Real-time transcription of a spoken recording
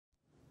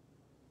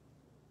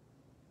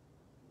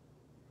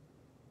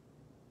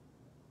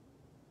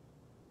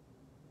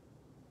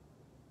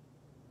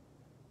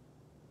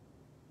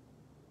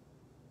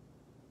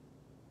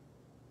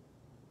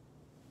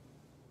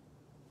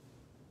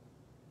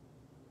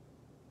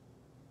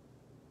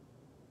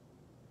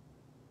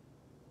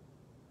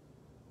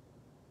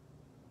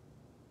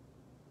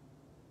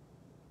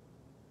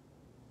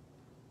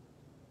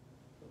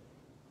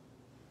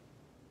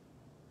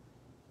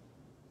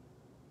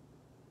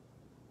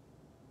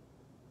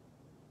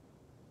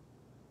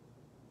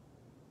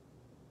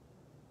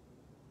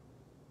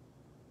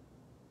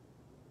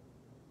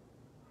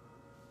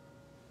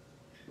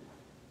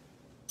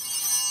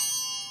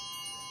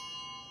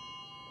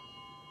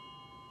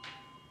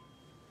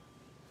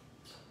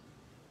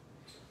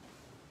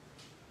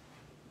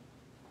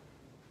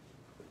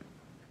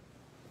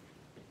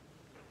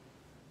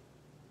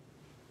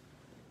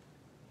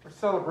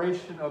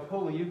celebration of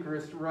Holy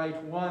Eucharist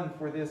Rite One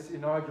for this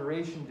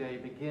Inauguration Day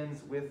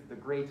begins with the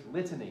Great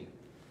Litany.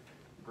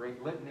 The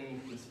Great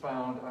Litany is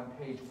found on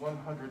page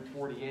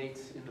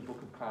 148 in the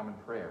Book of Common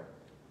Prayer.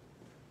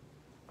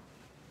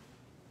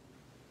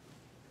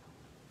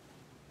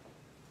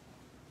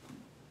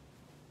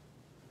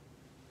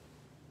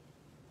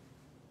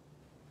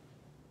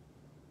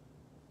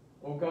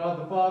 O God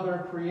the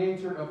Father,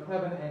 creator of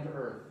heaven and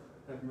earth,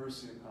 have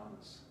mercy upon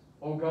us.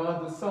 O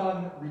God the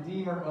Son,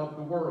 redeemer of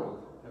the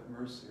world, have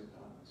mercy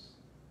upon us.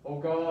 O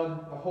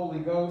God, the Holy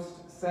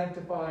Ghost,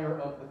 sanctifier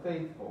of the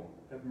faithful,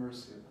 have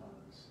mercy upon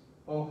us.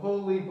 O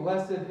holy,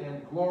 blessed,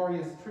 and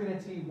glorious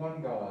Trinity,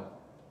 one God,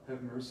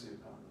 have mercy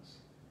upon us.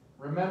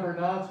 remember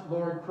not,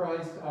 Lord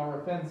Christ,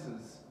 our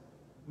offenses,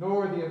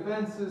 nor the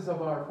offenses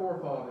of our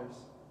forefathers,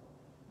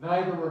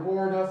 neither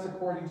reward us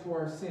according to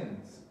our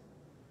sins.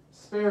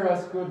 Spare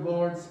us, good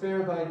Lord,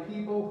 spare thy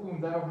people,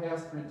 whom thou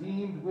hast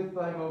redeemed with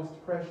thy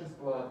most precious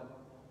blood,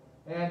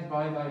 and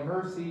by thy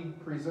mercy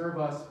preserve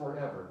us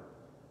forever.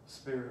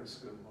 Spare us,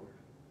 good Lord.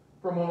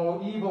 From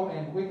all evil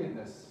and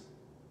wickedness,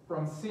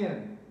 from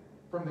sin,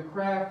 from the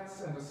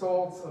crafts and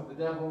assaults of the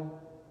devil,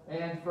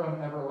 and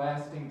from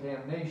everlasting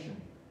damnation.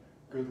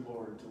 Good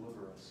Lord,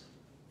 deliver us.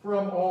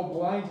 From all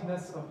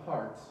blindness of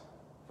heart,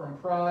 from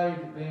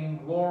pride,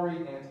 vainglory,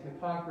 and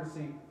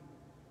hypocrisy,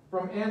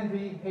 from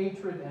envy,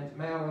 hatred, and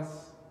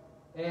malice,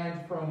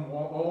 and from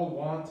all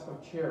want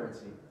of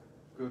charity.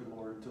 Good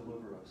Lord,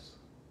 deliver us.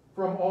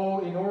 From all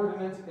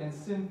inordinate and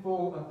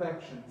sinful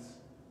affections,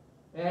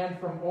 and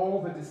from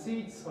all the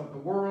deceits of the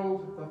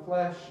world, the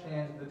flesh,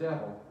 and the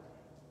devil.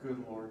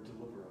 Good Lord,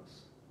 deliver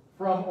us.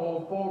 From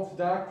all false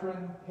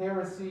doctrine,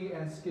 heresy,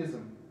 and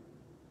schism,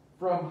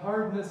 from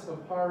hardness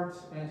of heart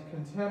and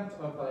contempt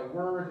of thy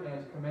word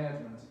and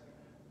commandment.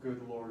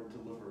 Good Lord,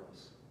 deliver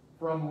us.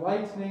 From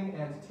lightning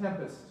and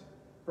tempest,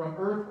 from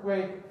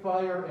earthquake,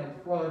 fire,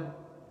 and flood,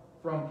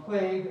 from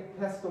plague,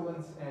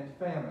 pestilence, and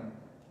famine.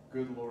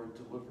 Good Lord,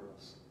 deliver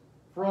us.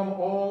 From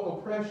all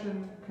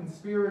oppression,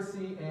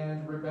 conspiracy,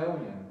 and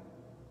rebellion,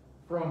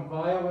 from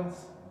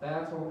violence,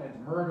 battle,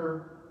 and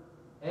murder,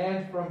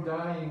 and from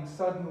dying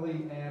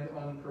suddenly and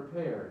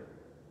unprepared.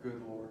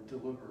 Good Lord,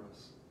 deliver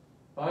us.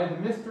 By the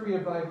mystery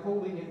of thy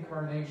holy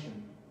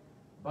incarnation,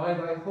 by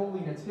thy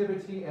holy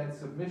nativity and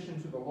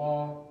submission to the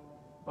law,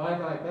 by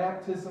thy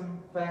baptism,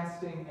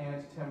 fasting,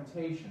 and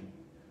temptation.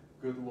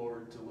 Good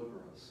Lord,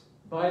 deliver us.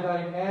 By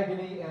thine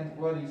agony and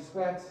bloody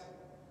sweat,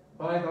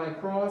 by thy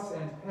cross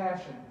and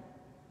passion,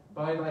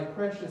 by thy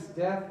precious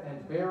death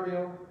and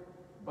burial,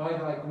 by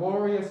thy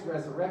glorious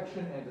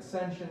resurrection and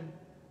ascension,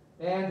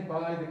 and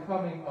by the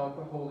coming of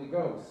the Holy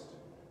Ghost.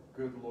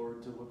 Good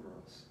Lord, deliver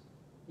us.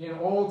 In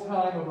all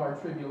time of our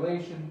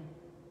tribulation,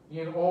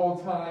 in all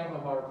time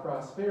of our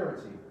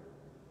prosperity,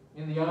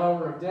 in the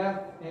hour of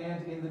death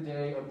and in the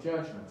day of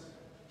judgment.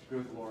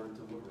 Good Lord,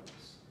 deliver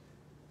us.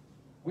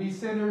 We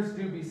sinners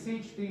do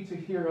beseech thee to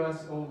hear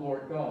us, O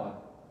Lord God,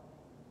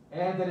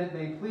 and that it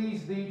may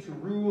please thee to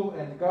rule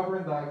and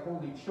govern thy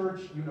holy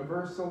church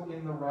universal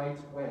in the right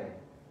way.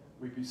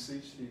 We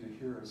beseech thee to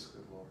hear us,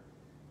 good Lord.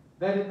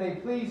 That it may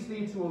please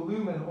thee to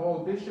illumine all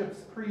bishops,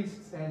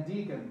 priests, and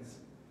deacons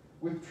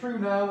with true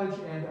knowledge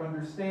and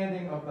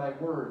understanding of thy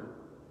word,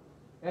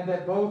 and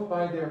that both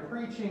by their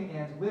preaching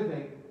and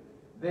living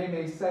they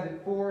may set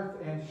it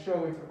forth and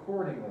show it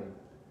accordingly.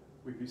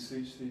 We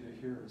beseech thee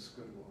to hear us,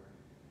 good Lord.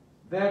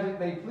 That it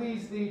may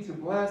please thee to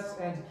bless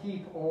and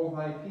keep all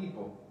thy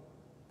people.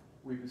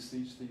 We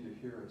beseech thee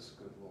to hear us,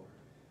 good Lord.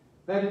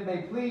 That it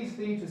may please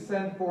thee to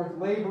send forth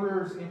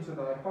laborers into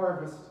thy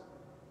harvest,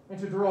 and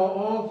to draw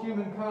all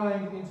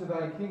humankind into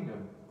thy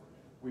kingdom.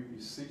 We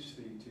beseech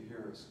thee to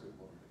hear us, good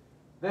Lord.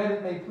 That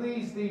it may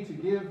please thee to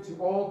give to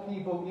all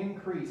people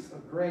increase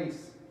of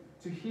grace,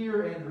 to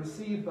hear and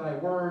receive thy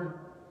word,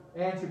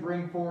 and to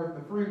bring forth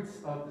the fruits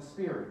of the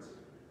Spirit.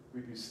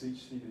 We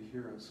beseech thee to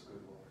hear us,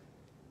 good Lord.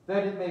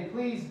 That it may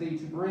please thee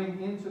to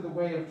bring into the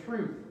way of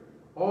truth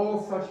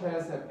all such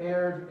as have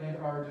erred and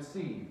are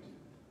deceived.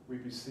 We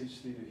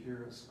beseech thee to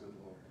hear us, good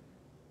Lord.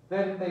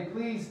 That it may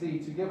please thee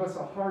to give us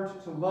a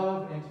heart to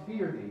love and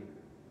fear thee,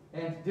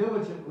 and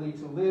diligently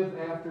to live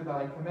after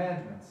thy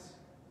commandments.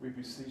 We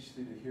beseech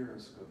thee to hear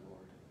us, good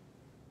Lord.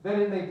 That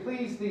it may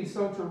please thee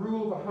so to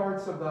rule the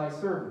hearts of thy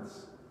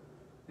servants,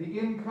 the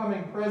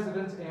incoming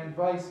President and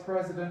Vice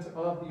President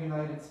of the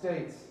United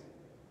States,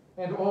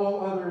 and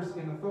all others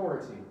in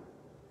authority,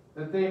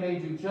 that they may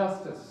do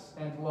justice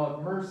and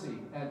love mercy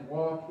and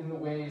walk in the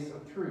ways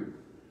of truth.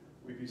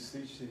 We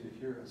beseech thee to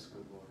hear us,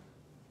 good Lord.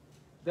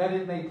 That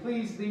it may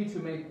please thee to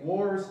make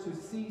wars to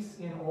cease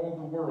in all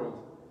the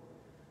world,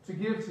 to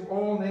give to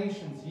all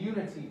nations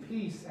unity,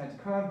 peace,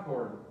 and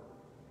concord,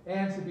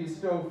 and to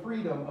bestow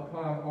freedom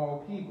upon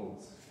all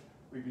peoples.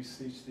 We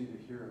beseech thee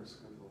to hear us,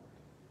 good Lord.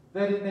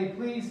 That it may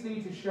please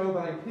thee to show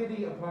thy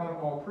pity upon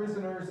all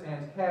prisoners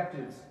and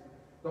captives,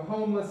 the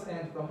homeless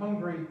and the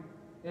hungry,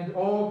 and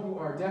all who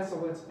are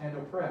desolate and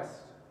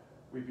oppressed.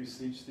 We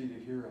beseech thee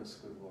to hear us,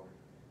 good Lord.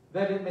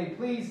 That it may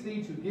please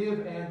thee to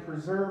give and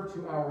preserve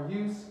to our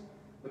use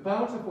the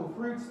bountiful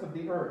fruits of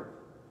the earth,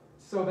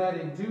 so that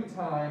in due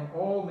time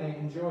all may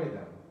enjoy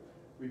them.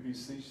 We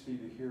beseech thee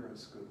to hear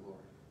us, good Lord.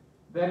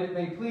 That it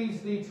may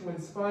please thee to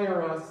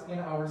inspire us in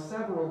our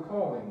several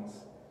callings,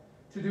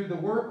 to do the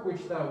work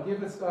which thou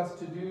givest us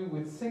to do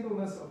with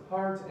singleness of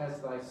heart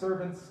as thy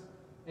servants,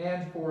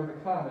 and for the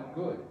common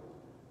good.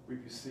 We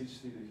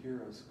beseech thee to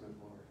hear us, good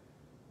Lord.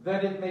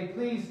 That it may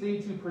please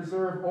thee to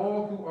preserve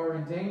all who are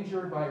in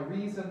danger by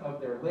reason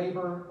of their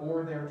labor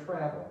or their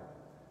travel.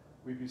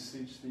 We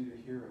beseech thee to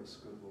hear us,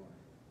 good Lord.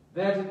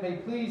 That it may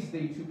please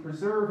thee to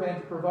preserve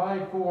and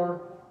provide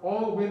for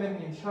all women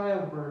in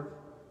childbirth,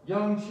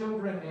 young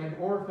children and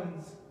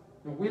orphans,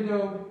 the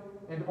widowed,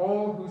 and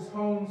all whose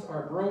homes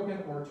are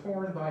broken or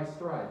torn by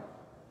strife.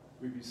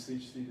 We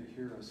beseech thee to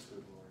hear us,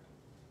 good Lord.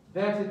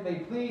 That it may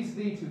please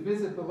thee to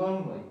visit the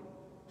lonely,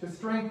 to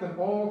strengthen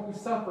all who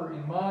suffer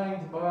in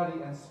mind,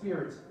 body, and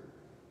spirit,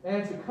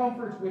 and to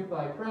comfort with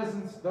thy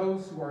presence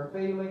those who are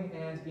failing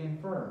and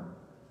infirm.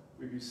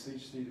 We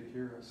beseech thee to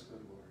hear us,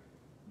 good Lord.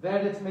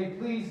 That it may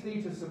please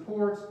thee to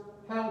support,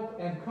 help,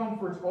 and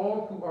comfort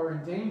all who are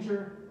in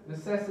danger,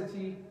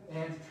 necessity,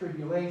 and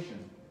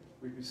tribulation.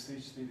 We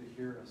beseech thee to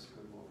hear us,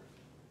 good Lord.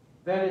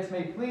 That it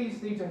may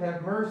please thee to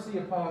have mercy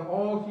upon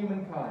all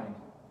humankind.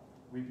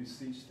 We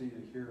beseech thee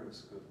to hear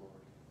us, good Lord.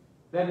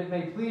 That it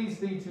may please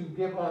thee to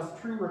give us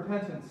true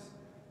repentance,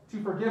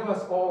 to forgive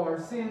us all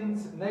our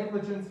sins,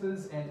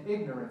 negligences, and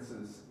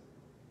ignorances,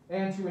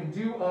 and to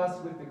endue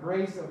us with the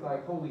grace of thy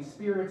Holy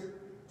Spirit,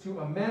 to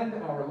amend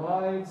our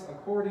lives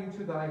according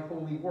to thy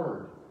holy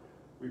word.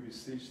 We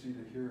beseech thee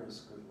to hear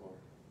us, good Lord.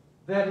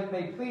 That it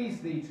may please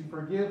thee to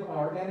forgive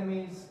our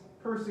enemies,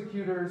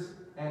 persecutors,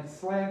 and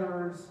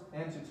slanderers,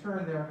 and to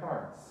turn their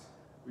hearts.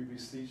 We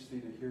beseech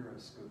thee to hear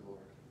us, good Lord.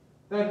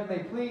 That it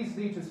may please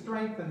thee to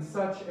strengthen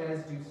such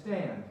as do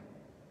stand,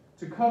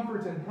 to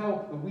comfort and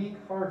help the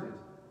weak-hearted,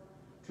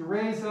 to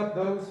raise up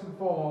those who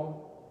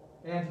fall,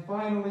 and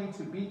finally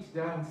to beat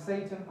down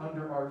Satan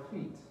under our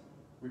feet.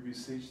 We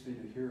beseech thee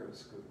to hear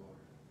us, good Lord.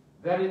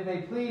 That it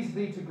may please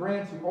thee to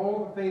grant to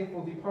all the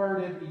faithful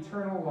departed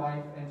eternal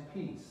life and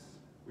peace.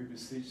 We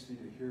beseech thee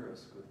to hear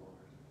us, good Lord.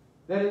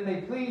 That it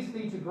may please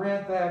thee to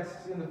grant that,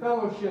 in the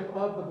fellowship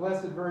of the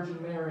Blessed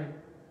Virgin Mary,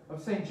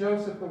 of St.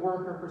 Joseph the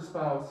worker, her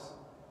spouse,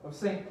 of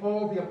St.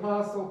 Paul the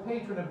apostle,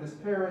 patron of this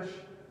parish,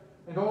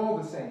 and all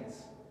the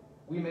saints,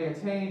 we may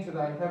attain to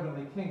thy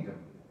heavenly kingdom.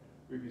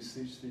 We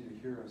beseech thee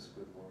to hear us,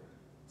 good Lord.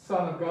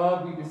 Son of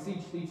God, we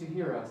beseech thee to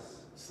hear us.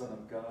 Son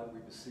of God,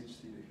 we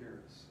beseech thee to hear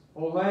us.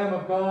 O Lamb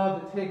of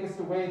God, that takest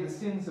away the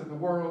sins of the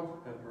world,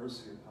 Have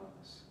mercy upon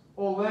us.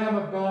 O Lamb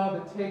of God,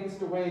 that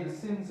takest away the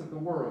sins of the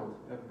world,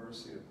 Have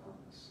mercy upon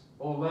us.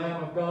 O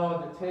Lamb of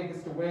God, that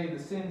takest away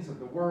the sins of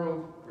the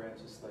world, Grant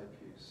us thy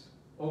peace.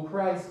 O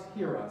Christ,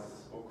 hear us.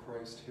 O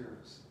Christ, hear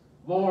us.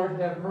 Lord,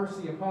 have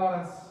mercy upon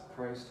us.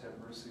 Christ, have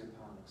mercy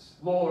upon us.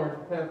 Lord,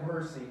 have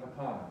mercy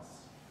upon us.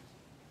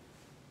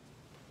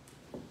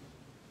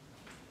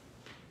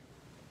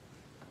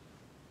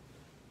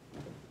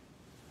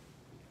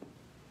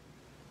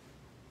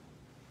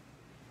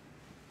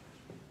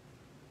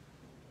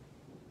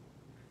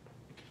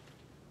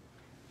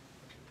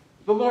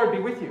 The Lord be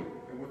with you.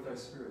 And with thy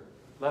spirit.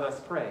 Let us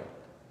pray.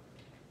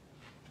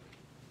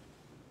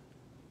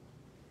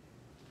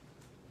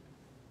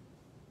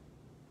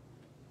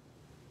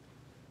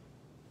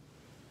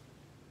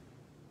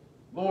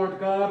 Lord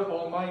God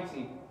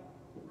Almighty,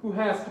 who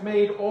hast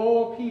made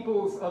all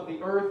peoples of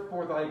the earth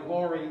for thy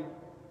glory,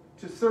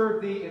 to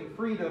serve thee in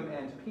freedom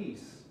and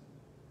peace,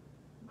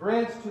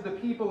 grant to the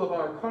people of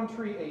our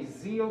country a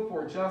zeal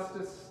for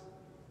justice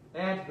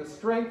and the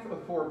strength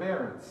of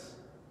forbearance,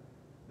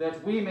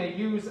 that we may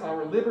use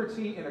our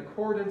liberty in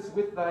accordance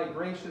with thy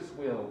gracious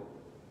will.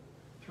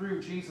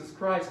 Through Jesus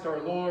Christ our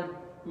Lord,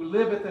 who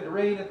liveth and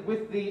reigneth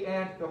with thee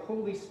and the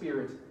Holy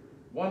Spirit,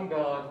 one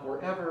God,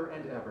 forever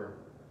and ever.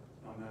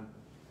 Amen.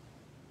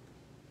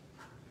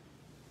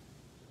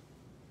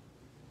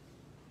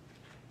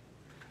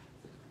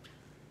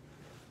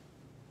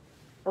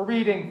 A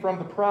reading from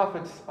the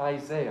prophet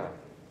Isaiah.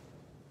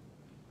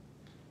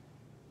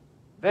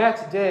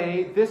 That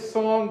day this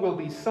song will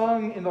be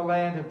sung in the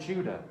land of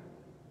Judah.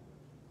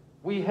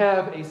 We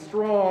have a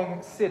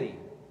strong city.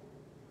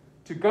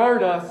 To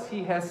guard us,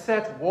 he has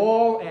set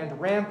wall and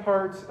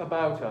rampart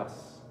about us.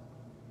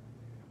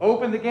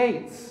 Open the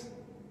gates.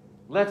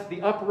 Let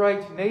the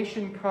upright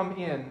nation come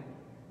in.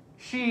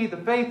 She, the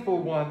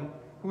faithful one,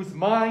 whose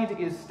mind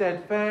is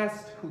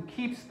steadfast, who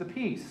keeps the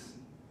peace,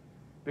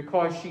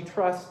 because she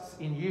trusts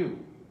in you.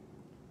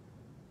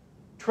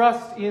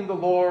 Trust in the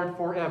Lord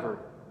forever,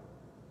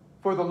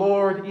 for the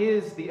Lord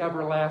is the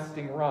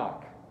everlasting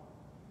rock.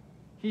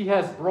 He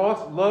has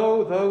brought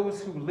low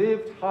those who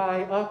lived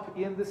high up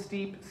in the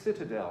steep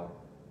citadel.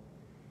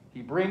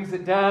 He brings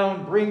it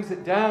down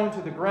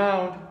to the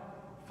ground,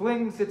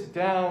 flings it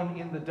down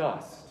in the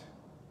dust.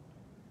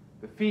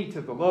 The feet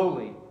of the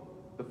lowly,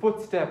 the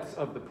footsteps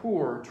of the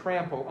poor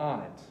trample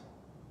on it.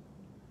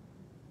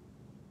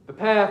 The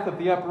path of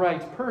the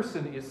upright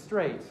person is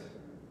straight.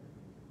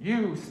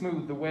 You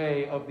smooth the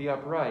way of the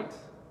upright.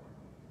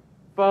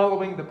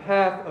 Following the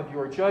path of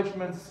your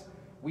judgments,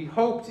 we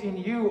hoped in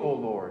you, O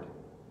Lord.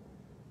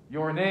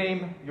 Your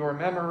name, your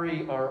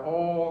memory are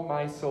all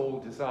my soul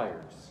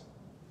desires.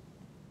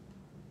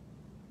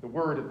 The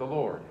word of the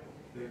Lord.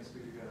 Thanks be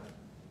to God.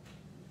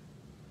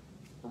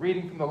 A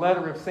reading from the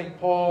letter of St.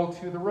 Paul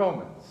to the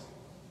Romans.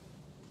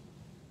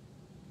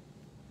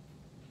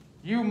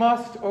 You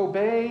must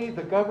obey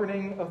the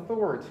governing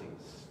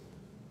authorities.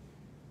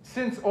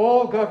 Since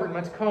all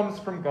government comes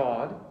from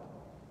God,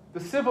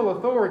 the civil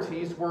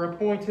authorities were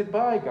appointed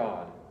by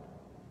God,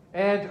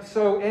 and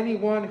so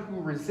anyone who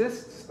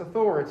resists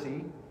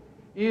authority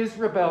is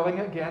rebelling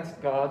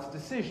against God's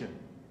decision,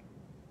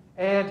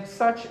 and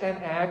such an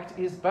act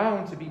is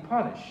bound to be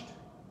punished.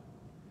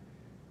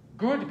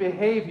 Good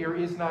behavior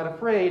is not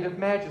afraid of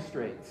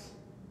magistrates.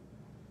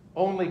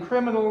 Only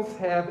criminals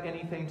have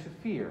anything to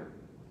fear.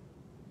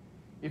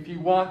 If you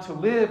want to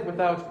live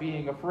without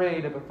being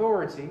afraid of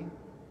authority,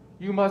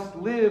 you must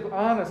live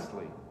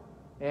honestly,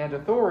 and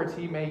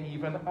authority may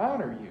even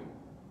honor you.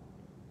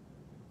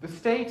 The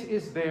state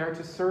is there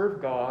to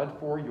serve God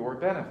for your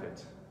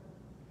benefit.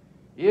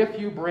 If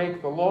you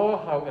break the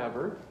law,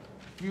 however,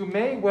 you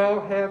may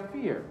well have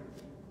fear.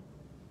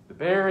 The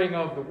bearing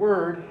of the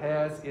word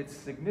has its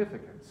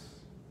significance.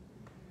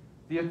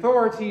 The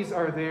authorities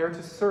are there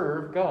to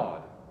serve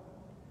God.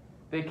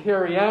 They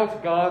carry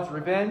out God's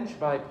revenge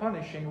by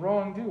punishing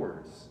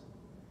wrongdoers.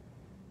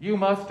 You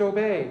must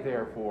obey,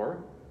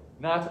 therefore,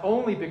 not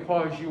only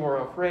because you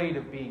are afraid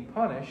of being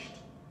punished,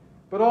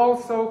 but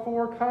also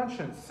for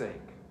conscience sake.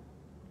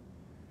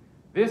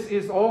 This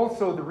is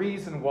also the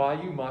reason why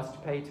you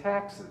must pay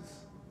taxes,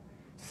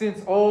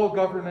 since all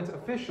government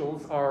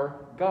officials are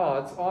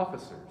God's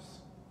officers.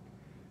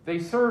 They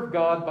serve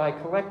God by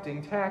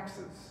collecting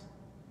taxes.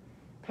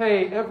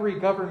 Pay every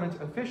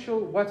government official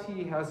what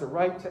he has a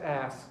right to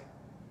ask,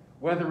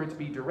 whether it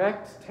be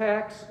direct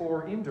tax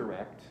or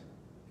indirect,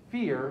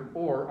 fear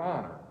or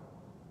honor.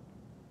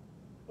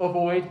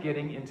 Avoid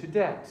getting into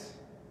debt.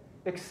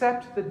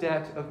 Accept the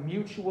debt of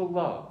mutual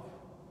love.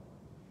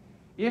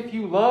 If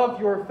you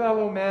love your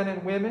fellow men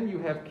and women, you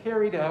have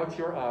carried out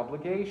your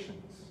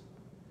obligations.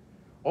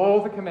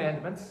 All the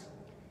commandments,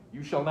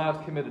 you shall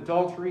not commit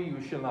adultery,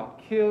 you shall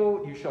not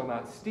kill, you shall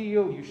not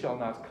steal, you shall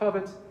not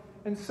covet,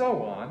 and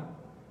so on,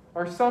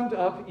 are summed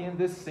up in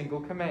this single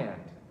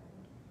command.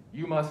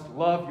 You must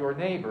love your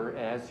neighbor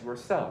as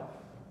yourself.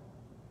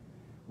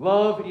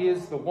 Love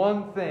is the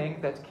one thing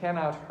that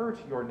cannot hurt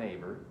your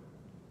neighbor.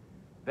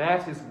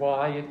 That is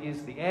why it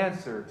is the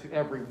answer to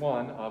every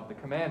one of the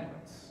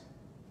commandments.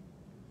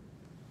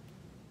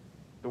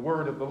 The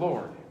word of the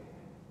Lord.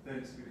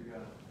 Thanks be to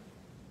God.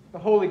 The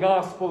Holy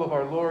Gospel of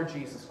our Lord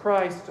Jesus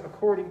Christ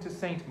according to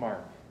St.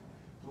 Mark.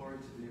 Glory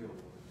to thee, O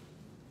Lord.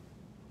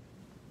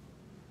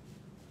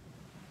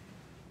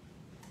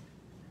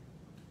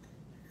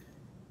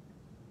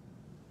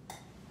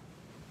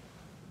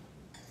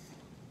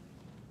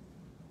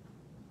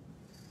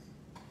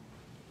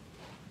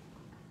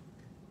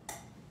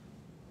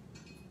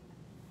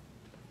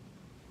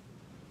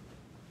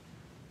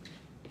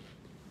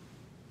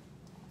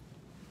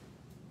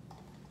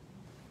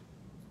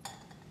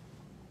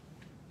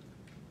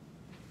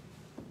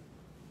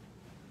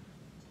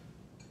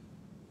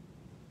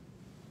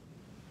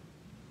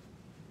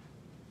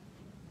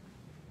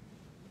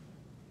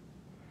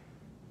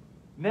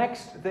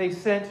 Next, they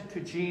sent to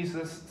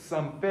Jesus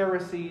some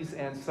Pharisees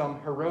and some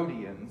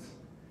Herodians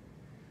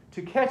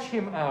to catch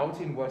him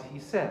out in what he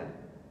said.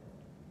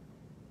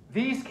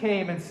 These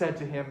came and said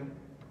to him,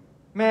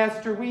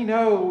 Master, we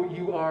know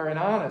you are an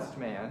honest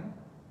man,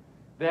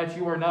 that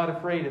you are not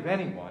afraid of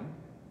anyone,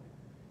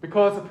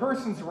 because a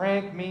person's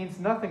rank means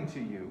nothing to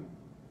you,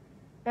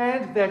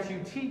 and that you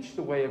teach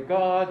the way of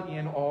God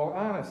in all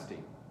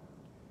honesty.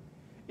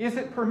 Is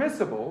it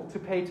permissible to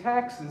pay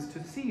taxes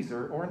to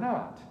Caesar or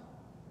not?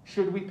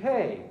 Should we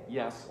pay,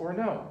 yes or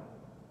no?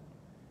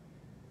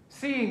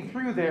 Seeing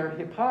through their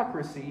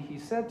hypocrisy, he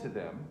said to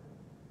them,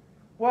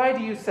 Why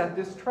do you set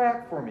this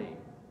trap for me?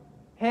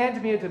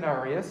 Hand me a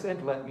denarius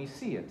and let me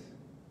see it.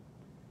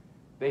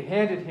 They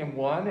handed him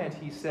one, and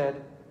he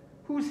said,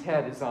 Whose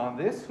head is on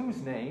this?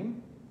 Whose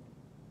name?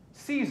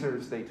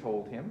 Caesar's, they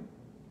told him.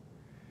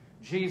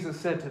 Jesus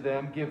said to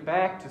them, Give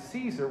back to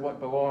Caesar what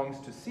belongs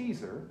to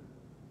Caesar,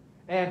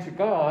 and to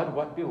God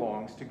what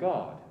belongs to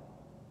God.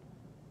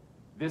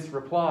 This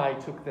reply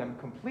took them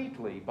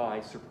completely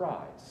by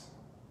surprise.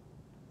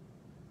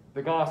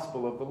 The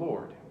Gospel of the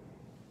Lord.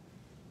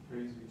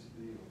 Praise be to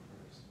thee,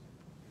 O Christ.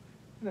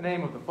 In the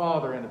name of the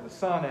Father, and of the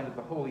Son, and of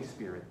the Holy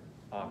Spirit.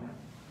 Amen.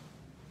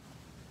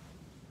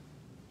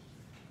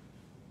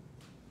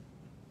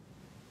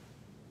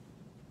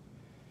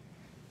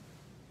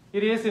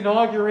 It is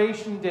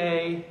Inauguration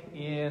Day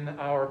in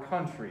our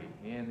country,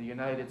 in the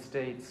United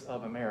States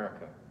of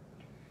America.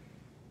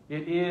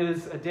 It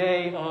is a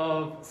day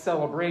of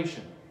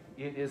celebration.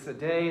 It is a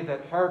day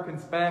that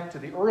harkens back to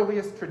the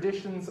earliest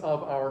traditions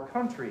of our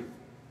country,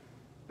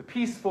 the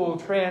peaceful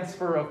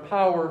transfer of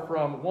power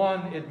from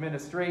one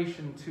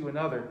administration to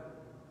another,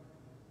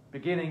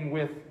 beginning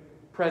with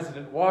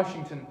President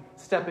Washington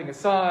stepping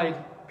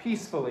aside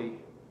peacefully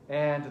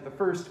and the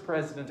first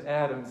President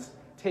Adams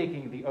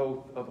taking the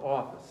oath of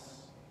office.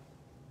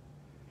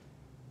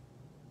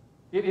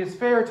 It is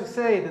fair to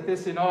say that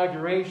this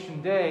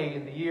Inauguration Day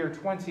in the year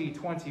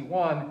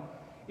 2021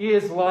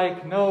 is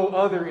like no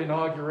other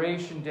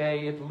Inauguration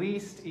Day, at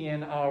least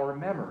in our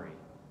memory.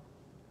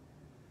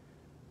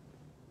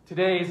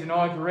 Today's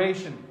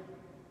inauguration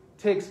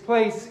takes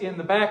place in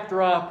the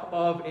backdrop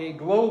of a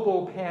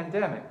global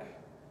pandemic,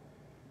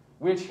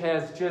 which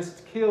has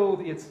just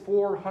killed its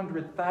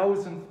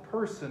 400,000th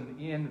person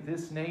in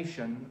this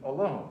nation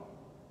alone.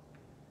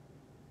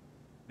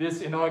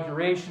 This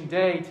Inauguration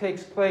Day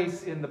takes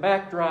place in the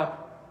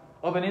backdrop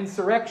of an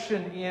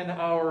insurrection in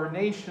our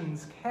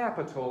nation's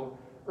capital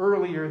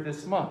earlier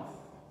this month.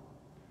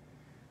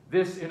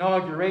 This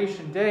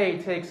Inauguration Day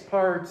takes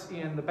part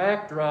in the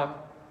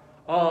backdrop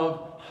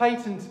of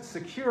heightened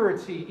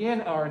security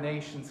in our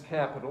nation's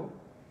capital,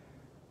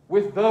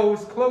 with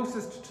those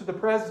closest to the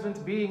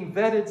president being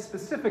vetted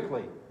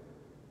specifically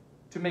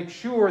to make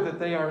sure that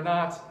they are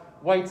not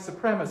white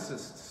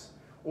supremacists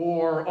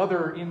or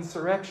other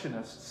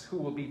insurrectionists who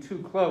will be too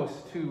close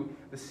to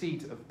the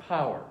seat of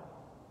power.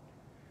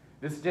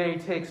 This day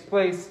takes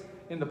place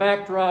in the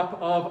backdrop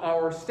of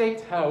our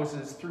state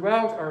houses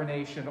throughout our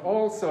nation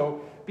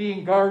also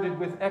being guarded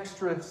with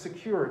extra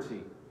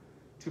security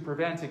to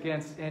prevent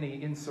against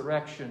any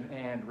insurrection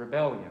and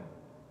rebellion.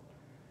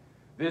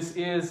 This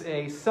is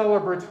a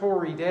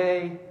celebratory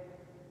day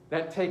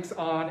that takes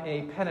on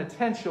a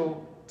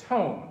penitential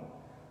tone,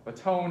 a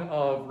tone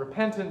of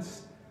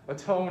repentance, a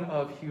tone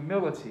of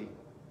humility,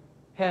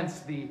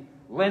 hence the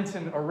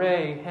Lenten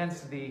array,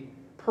 hence the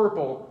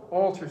purple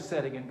altar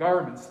setting and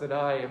garments that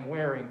I am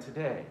wearing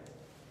today.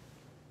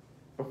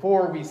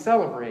 Before we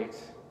celebrate,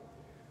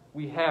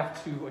 we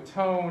have to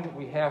atone,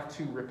 we have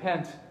to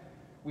repent,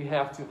 we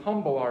have to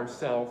humble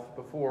ourselves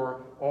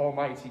before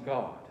Almighty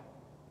God.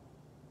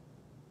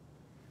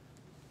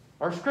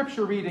 Our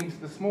scripture readings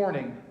this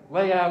morning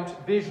lay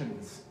out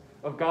visions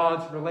of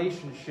God's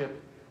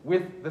relationship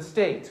with the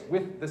state,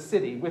 with the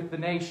city, with the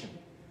nation.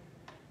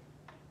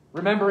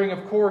 Remembering,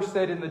 of course,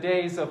 that in the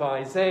days of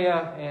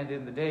Isaiah and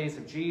in the days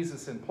of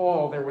Jesus and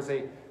Paul, there was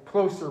a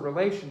closer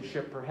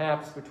relationship,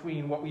 perhaps,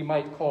 between what we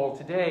might call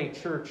today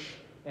church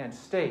and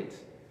state.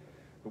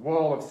 The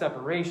wall of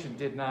separation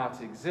did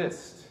not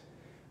exist.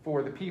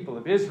 For the people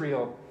of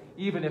Israel,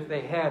 even if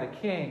they had a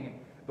king,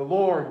 the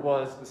Lord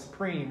was the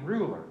supreme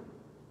ruler.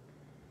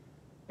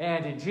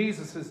 And in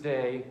Jesus'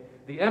 day,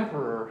 the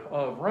emperor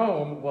of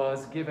Rome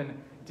was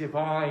given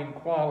divine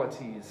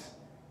qualities.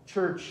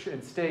 Church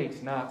and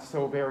state not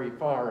so very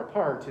far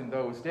apart in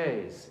those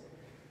days.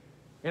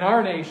 In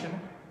our nation,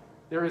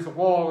 there is a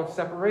wall of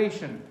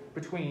separation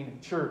between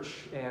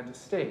church and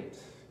state.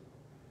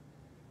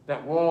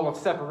 That wall of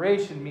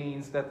separation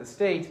means that the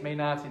state may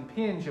not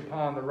impinge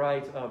upon the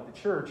right of the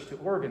church to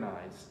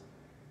organize.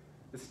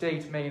 The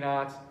state may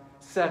not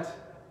set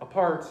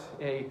apart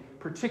a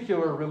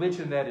particular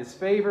religion that is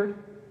favored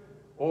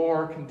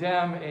or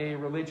condemn a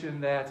religion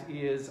that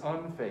is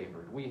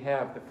unfavored. We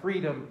have the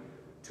freedom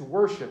to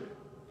worship.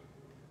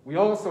 We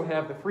also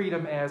have the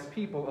freedom as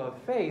people of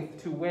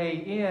faith to weigh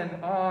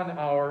in on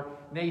our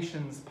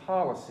nation's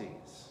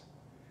policies.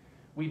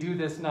 We do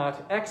this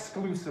not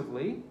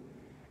exclusively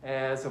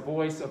as a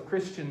voice of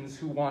Christians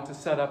who want to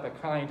set up a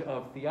kind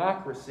of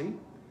theocracy,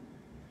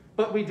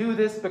 but we do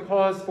this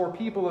because for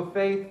people of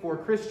faith, for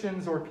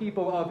Christians or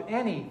people of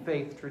any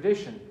faith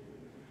tradition,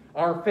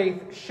 our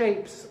faith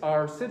shapes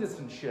our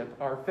citizenship,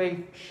 our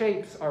faith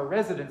shapes our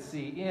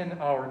residency in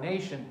our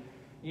nation,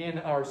 in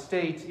our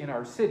state, in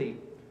our city.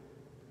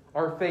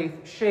 Our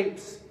faith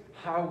shapes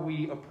how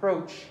we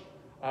approach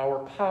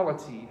our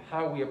polity,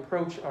 how we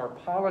approach our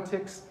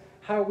politics,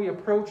 how we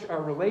approach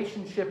our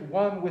relationship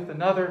one with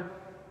another,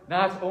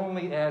 not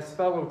only as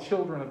fellow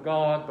children of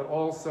God, but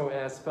also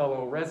as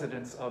fellow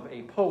residents of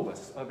a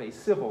polis, of a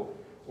civil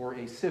or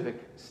a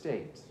civic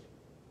state.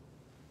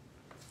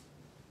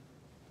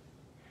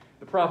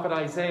 The prophet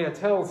Isaiah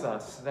tells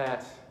us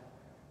that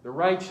the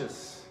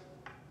righteous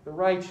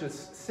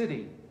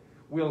city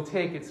will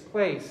take its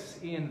place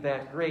in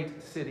that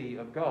great city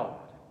of God.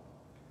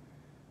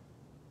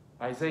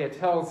 Isaiah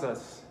tells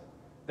us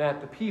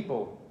that the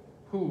people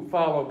who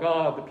follow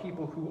God, the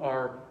people who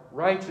are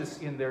righteous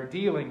in their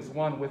dealings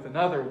one with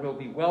another, will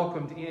be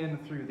welcomed in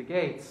through the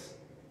gates.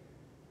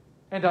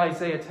 And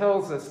Isaiah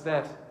tells us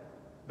that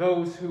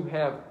those who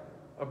have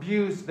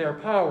abused their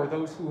power,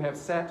 those who have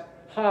set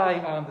high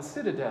on the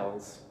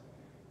citadels,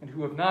 and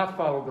who have not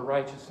followed the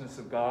righteousness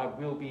of God,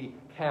 will be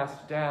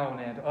cast down,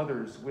 and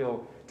others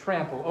will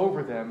trample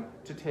over them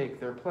to take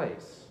their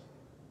place.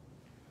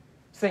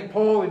 St.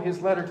 Paul, in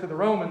his letter to the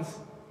Romans,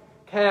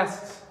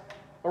 casts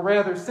a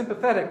rather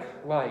sympathetic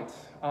light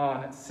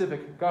on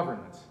civic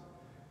government.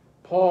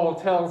 Paul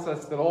tells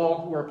us that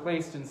all who are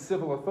placed in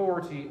civil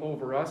authority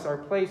over us are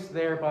placed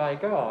there by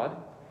God,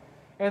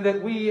 and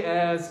that we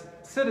as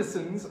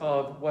citizens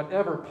of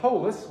whatever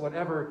polis,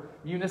 whatever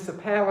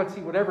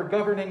municipality, whatever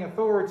governing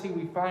authority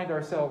we find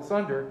ourselves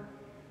under,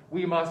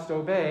 we must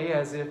obey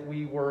as if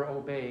we were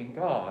obeying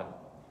God.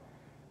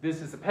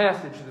 This is a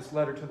passage of this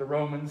letter to the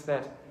Romans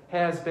that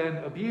has been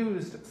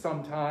abused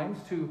sometimes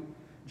to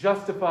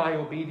justify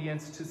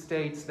obedience to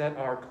states that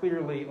are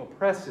clearly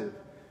oppressive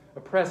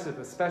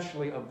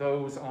especially of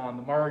those on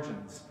the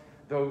margins,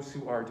 those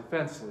who are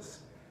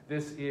defenseless.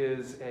 This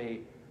is a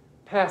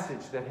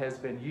passage that has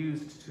been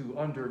used to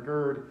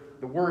undergird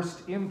the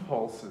worst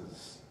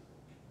impulses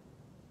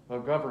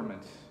of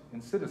government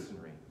and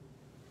citizenry.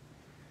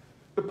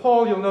 But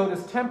Paul, you'll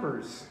notice,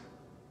 tempers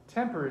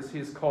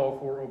his call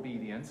for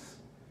obedience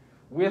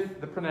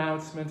with the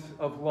pronouncement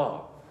of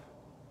love.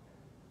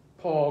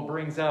 Paul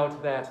brings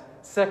out that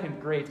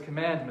second great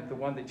commandment, the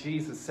one that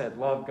Jesus said,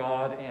 love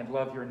God and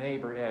love your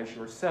neighbor as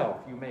yourself.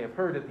 You may have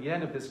heard at the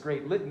end of this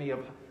great litany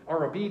of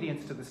our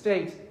obedience to the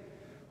state,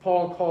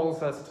 Paul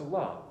calls us to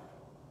love,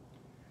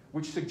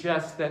 which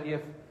suggests that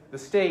if the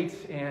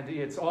state and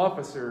its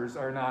officers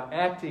are not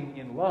acting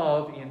in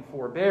love, in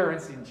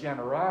forbearance, in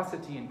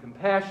generosity, in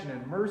compassion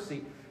and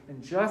mercy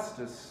and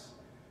justice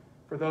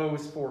for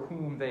those for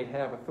whom they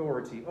have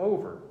authority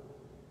over,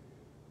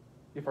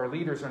 if our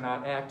leaders are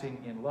not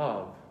acting in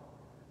love,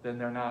 then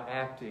they're not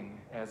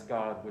acting as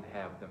God would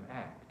have them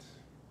act.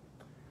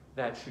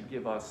 That should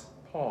give us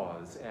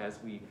pause as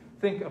we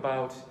think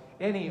about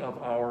any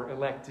of our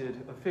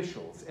elected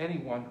officials,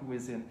 anyone who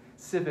is in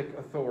civic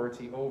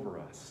authority over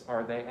us.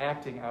 Are they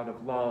acting out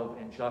of love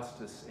and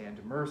justice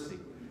and mercy?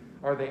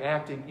 Are they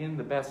acting in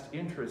the best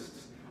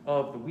interests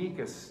of the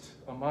weakest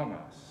among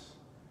us?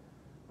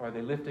 Are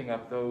they lifting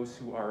up those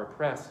who are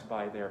oppressed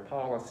by their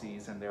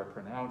policies and their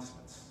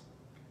pronouncements?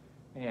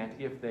 And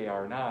if they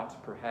are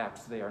not,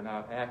 perhaps they are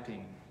not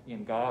acting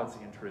in God's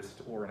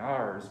interest or in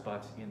ours,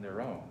 but in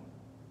their own.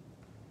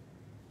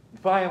 And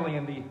finally,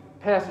 in the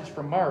passage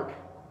from Mark,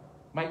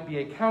 might be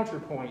a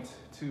counterpoint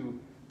to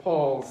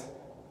Paul's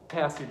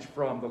passage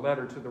from the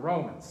letter to the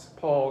Romans.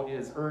 Paul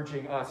is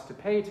urging us to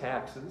pay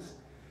taxes.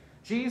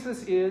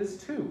 Jesus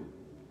is too.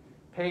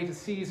 Pay to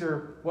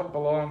Caesar what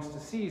belongs to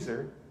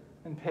Caesar,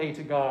 and pay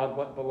to God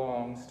what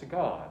belongs to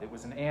God. It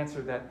was an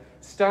answer that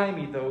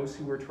stymied those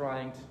who were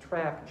trying to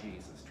trap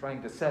Jesus,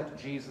 trying to set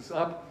Jesus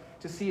up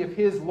to see if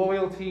his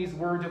loyalties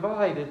were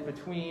divided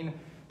between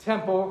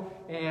temple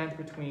and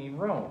between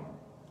Rome.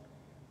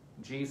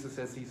 Jesus,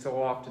 as he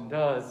so often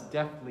does,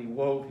 deftly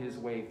wove his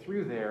way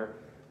through there,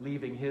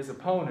 leaving his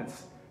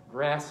opponents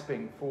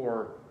grasping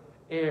for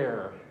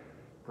air,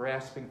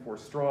 grasping for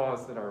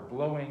straws that are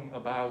blowing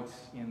about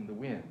in the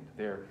wind,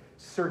 their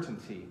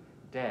certainty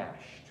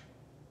dashed.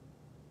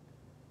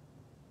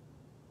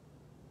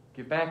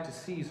 Give back to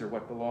Caesar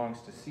what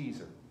belongs to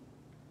Caesar,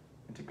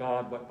 and to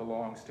God what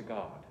belongs to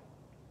God.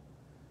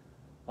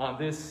 On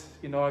this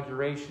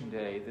Inauguration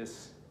Day,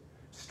 this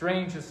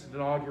strangest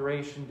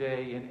Inauguration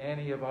Day in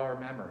any of our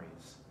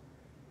memories,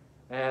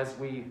 as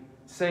we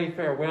say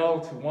farewell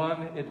to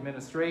one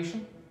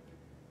administration,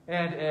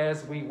 and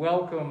as we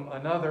welcome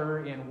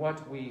another in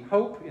what we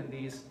hope in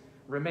these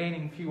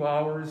remaining few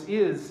hours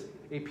is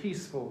a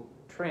peaceful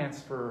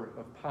transfer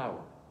of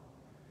power.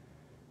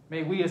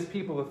 May we as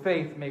people of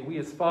faith, may we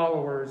as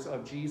followers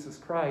of Jesus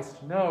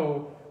Christ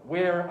know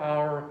where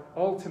our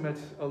ultimate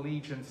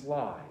allegiance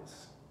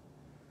lies.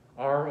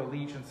 Our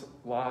allegiance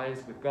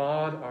lies with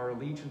God. Our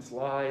allegiance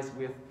lies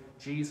with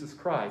Jesus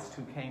Christ,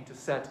 who came to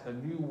set a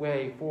new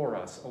way for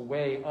us, a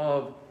way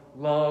of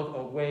love,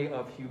 a way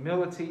of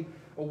humility,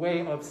 a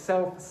way of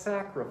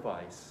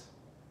self-sacrifice.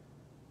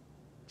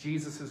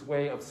 Jesus'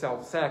 way of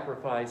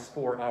self-sacrifice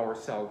for our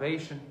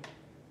salvation,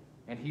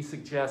 and he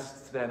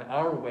suggests then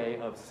our way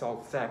of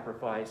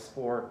self-sacrifice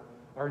for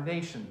our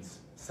nation's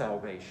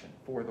salvation,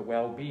 for the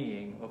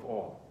well-being of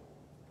all.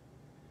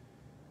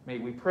 May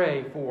we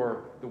pray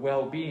for the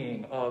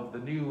well-being of the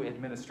new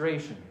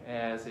administration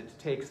as it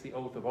takes the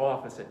oath of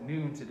office at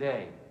noon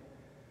today.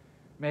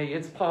 May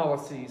its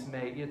policies,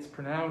 may its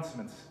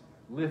pronouncements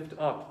lift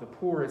up the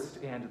poorest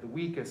and the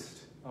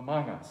weakest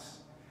among us.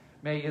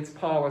 May its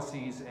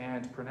policies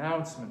and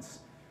pronouncements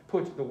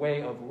put the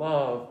way of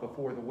love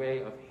before the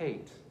way of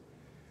hate.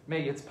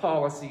 May its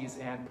policies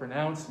and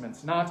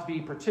pronouncements not be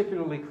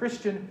particularly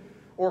Christian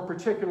or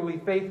particularly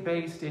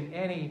faith-based in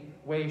any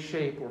way,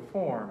 shape, or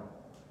form,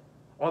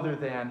 other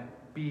than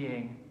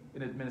being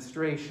an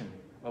administration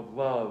of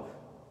love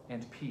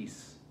and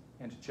peace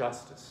and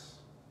justice.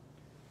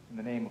 In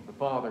the name of the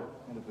Father,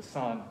 and of the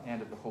Son,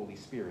 and of the Holy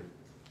Spirit.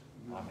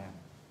 Amen.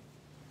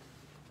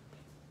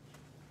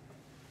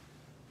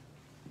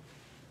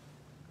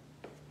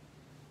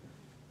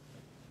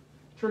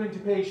 Turning to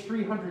page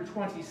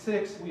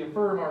 326, we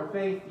affirm our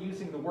faith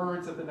using the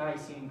words of the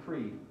Nicene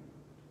Creed.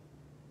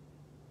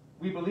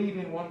 We believe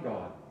in one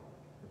God,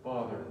 the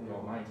Father, the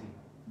Almighty,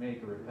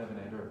 maker of heaven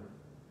and earth,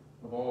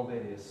 of all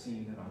that is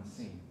seen and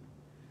unseen.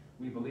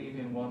 We believe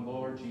in one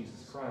Lord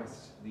Jesus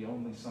Christ, the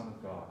only Son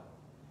of God,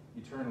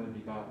 eternally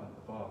begotten of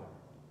the Father,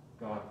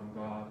 God from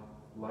God,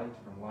 light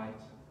from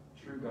light,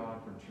 true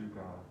God from true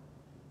God,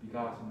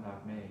 begotten,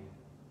 not made,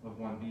 of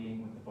one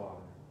being with the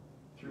Father.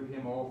 Through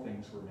him all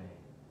things were made.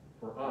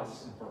 For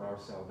us and for our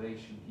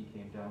salvation he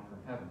came down from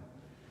heaven.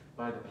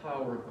 By the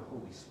power of the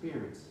Holy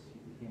Spirit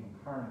he became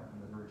incarnate from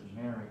the Virgin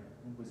Mary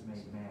and was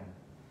made man.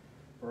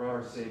 For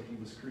our sake he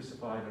was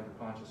crucified under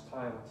Pontius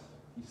Pilate.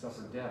 He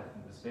suffered death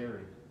and was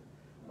buried.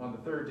 On the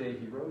third day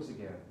he rose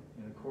again,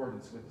 in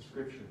accordance with the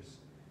Scriptures.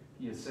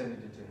 He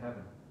ascended into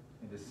heaven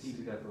and is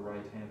seated at the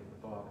right hand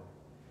of the Father.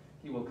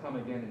 He will come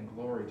again in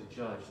glory to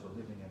judge the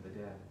living and the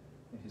dead,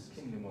 and his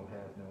kingdom will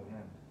have no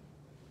end.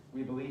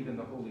 We believe in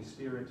the Holy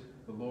Spirit,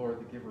 the Lord,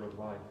 the giver of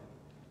life,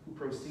 who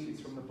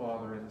proceeds from the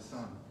Father and the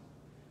Son.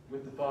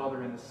 With the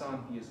Father and the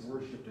Son he is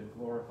worshipped and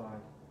glorified.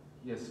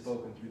 He has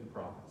spoken through the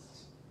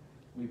prophets.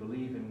 We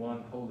believe in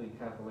one holy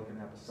Catholic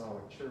and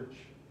Apostolic Church.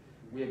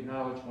 We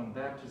acknowledge one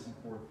baptism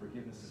for the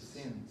forgiveness of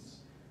sins.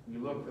 We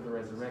look for the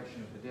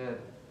resurrection of the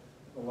dead,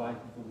 the life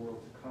of the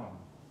world to come.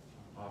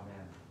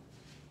 Amen.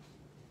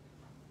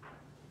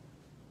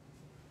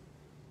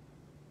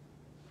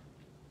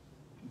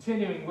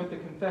 Continuing with the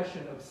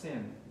confession of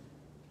sin.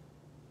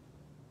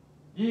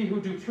 Ye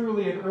who do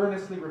truly and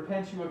earnestly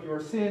repent you of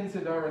your sins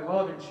and are in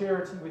love and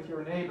charity with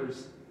your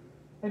neighbors,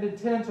 and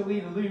intend to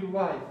lead a new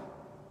life,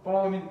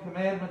 following the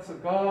commandments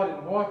of God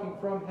and walking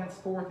from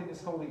henceforth in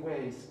his holy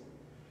ways,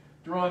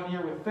 draw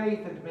near with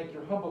faith and make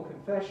your humble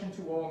confession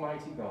to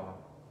Almighty God.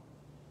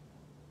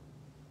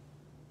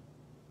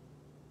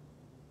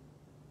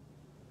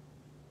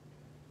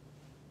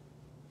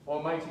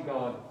 Almighty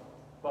God,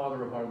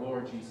 Father of our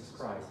Lord Jesus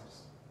Christ,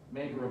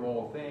 maker of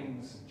all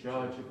things,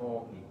 judge of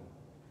all people,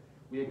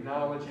 we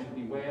acknowledge and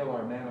bewail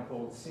our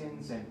manifold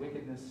sins and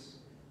wickedness,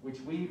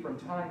 which we from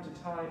time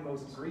to time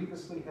most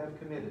grievously have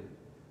committed,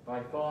 by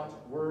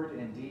thought, word,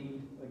 and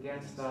deed,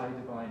 against thy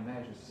divine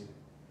majesty,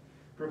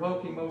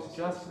 provoking most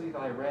justly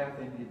thy wrath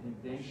and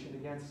indignation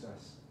against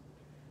us.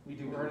 We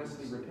do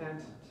earnestly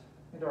repent,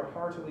 and are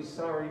heartily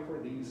sorry for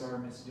these our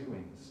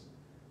misdoings.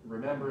 The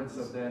remembrance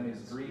of them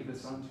is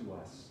grievous unto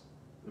us.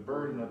 The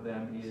burden of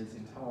them is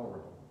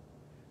intolerable.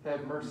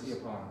 Have mercy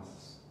upon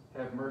us.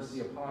 Have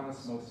mercy upon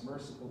us, most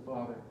merciful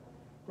Father,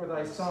 for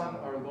thy Son,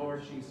 our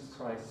Lord Jesus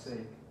Christ's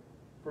sake.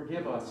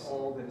 Forgive us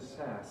all that is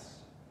past,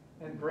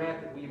 and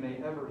grant that we may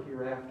ever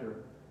hereafter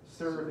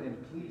serve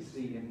and please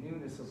thee in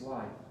newness of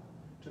life,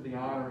 to the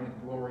honor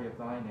and glory of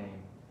thy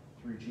name,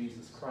 through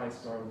Jesus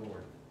Christ our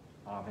Lord.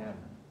 Amen.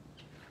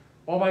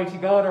 Almighty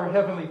God, our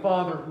heavenly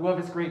Father, who of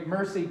his great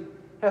mercy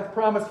hath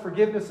promised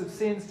forgiveness of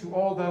sins to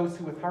all those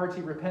who with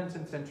hearty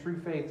repentance and true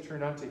faith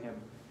turn unto him,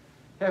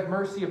 have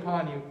mercy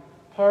upon you,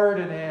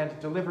 pardon and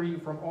deliver you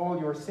from all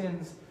your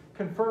sins,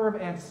 confirm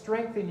and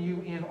strengthen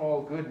you in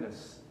all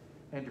goodness,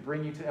 and to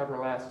bring you to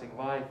everlasting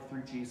life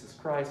through Jesus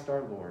Christ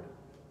our Lord.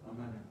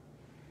 Amen.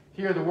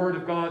 Hear the word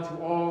of God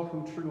to all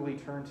who truly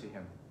turn to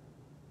him.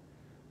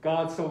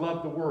 God so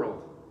loved the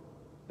world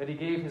that he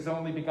gave his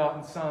only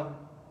begotten Son,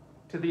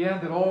 to the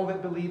end that all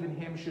that believe in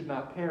him should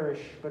not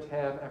perish, but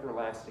have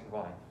everlasting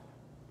life.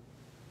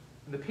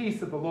 And the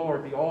peace of the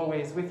Lord be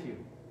always with you.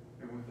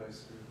 And with thy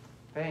spirit.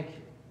 Thank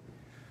you.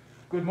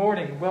 Good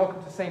morning.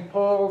 Welcome to St.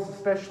 Paul's,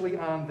 especially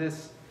on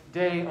this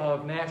day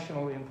of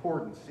national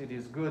importance. It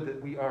is good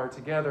that we are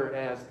together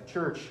as the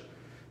church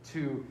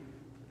to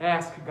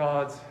ask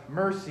God's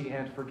mercy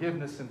and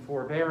forgiveness and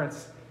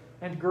forbearance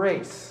and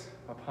grace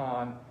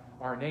upon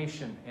our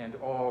nation and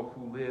all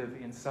who live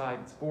inside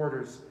its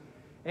borders,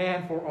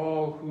 and for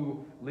all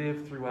who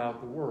live throughout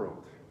the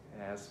world.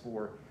 As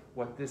for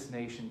what this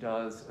nation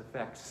does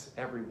affects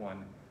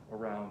everyone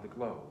around the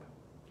globe.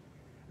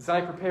 As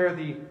I prepare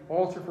the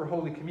altar for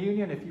Holy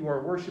Communion, if you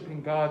are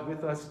worshiping God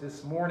with us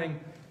this morning,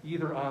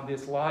 either on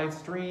this live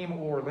stream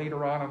or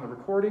later on the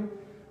recording,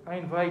 I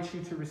invite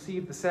you to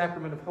receive the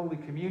sacrament of Holy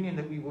Communion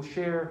that we will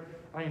share.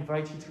 I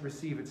invite you to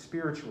receive it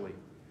spiritually.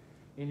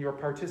 In your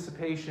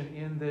participation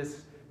in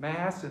this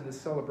Mass, in this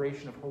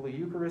celebration of Holy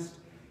Eucharist,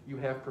 you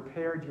have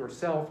prepared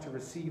yourself to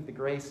receive the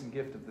grace and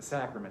gift of the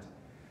sacrament.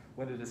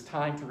 When it is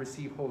time to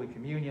receive Holy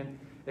Communion,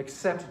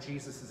 accept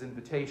Jesus'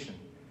 invitation,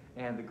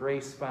 and the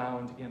grace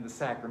found in the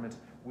sacrament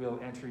will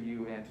enter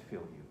you and fill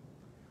you.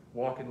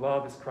 Walk in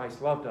love as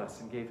Christ loved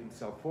us and gave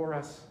himself for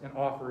us, an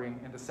offering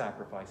and a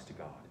sacrifice to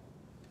God.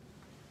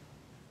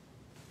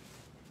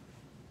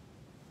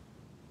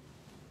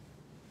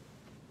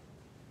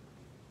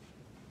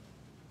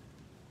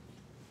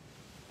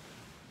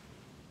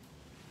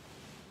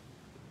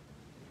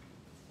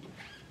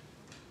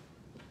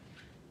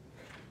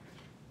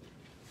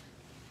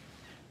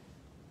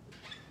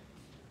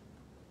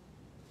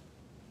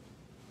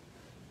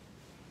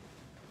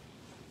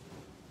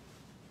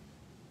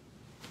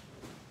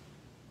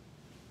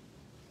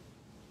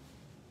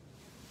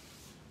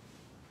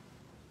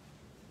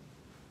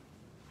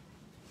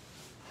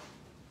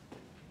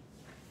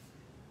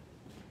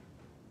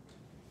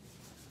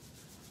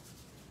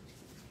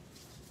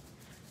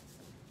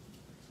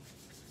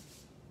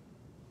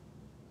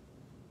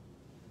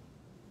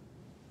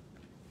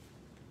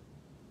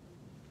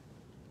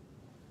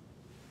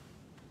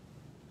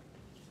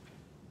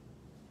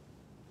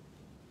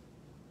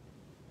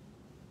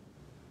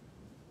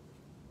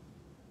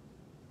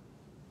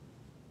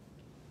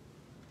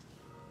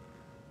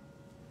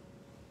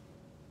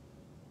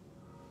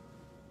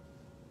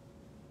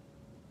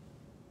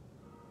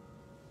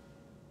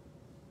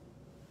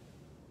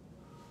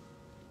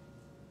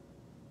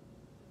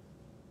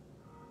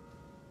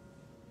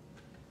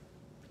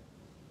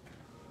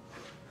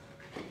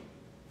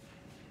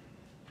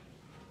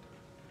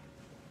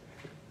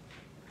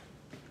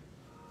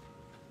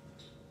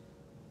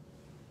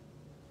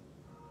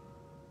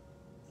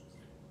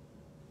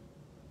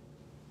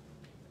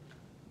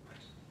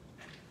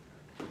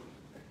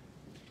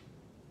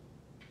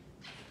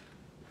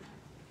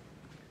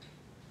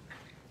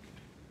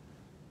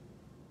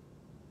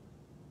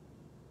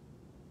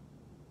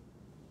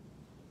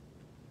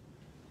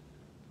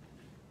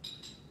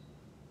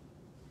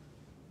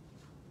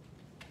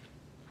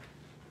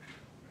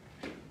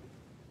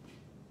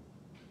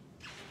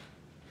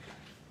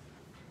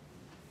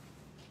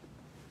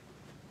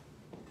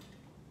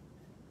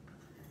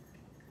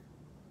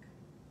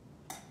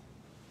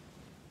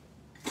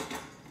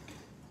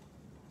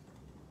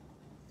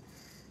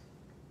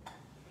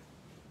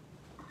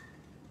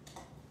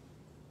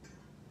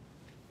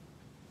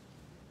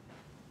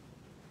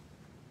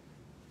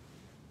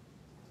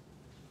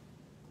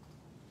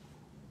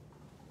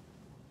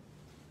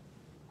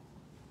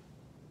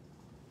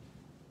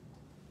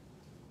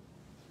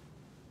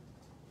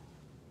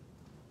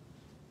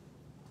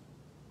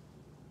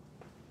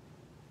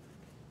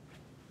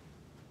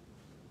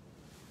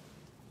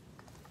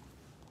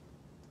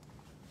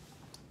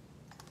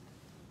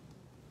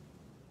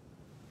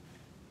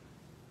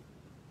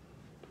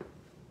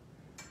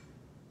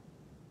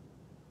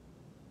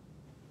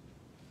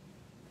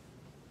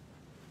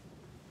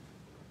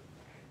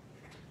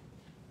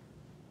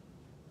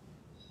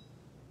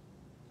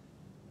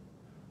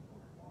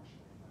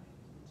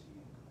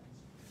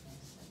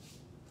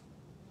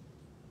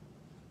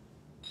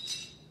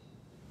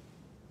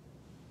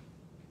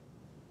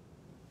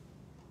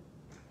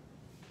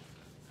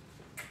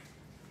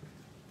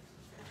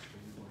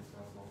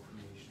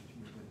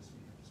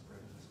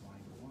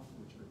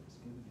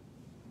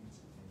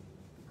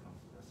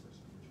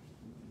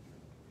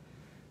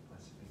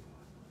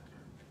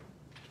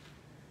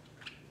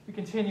 We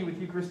continue with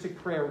Eucharistic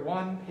Prayer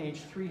 1,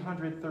 page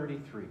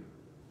 333.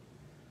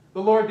 The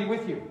Lord be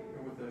with you.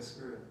 And with thy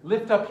spirit.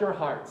 Lift up your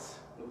hearts.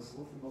 Let us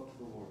lift them up to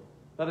the Lord.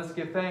 Let us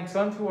give thanks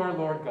unto our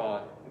Lord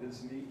God. It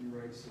is meet and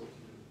right so to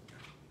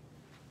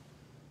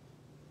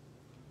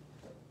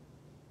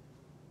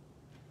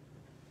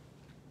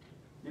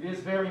do. It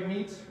is very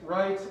meet,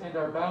 right, and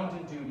our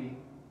bounden duty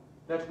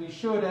that we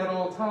should at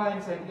all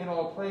times and in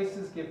all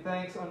places give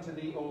thanks unto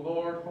thee, O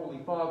Lord, Holy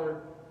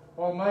Father,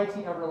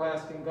 Almighty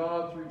everlasting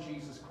God, through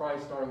Jesus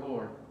Christ our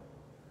Lord,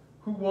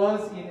 who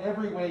was in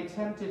every way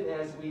tempted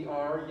as we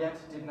are, yet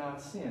did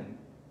not sin,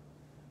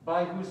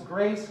 by whose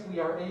grace we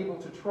are able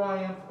to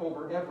triumph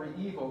over every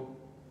evil,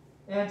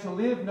 and to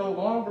live no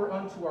longer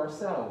unto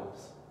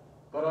ourselves,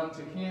 but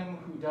unto him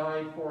who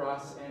died for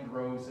us and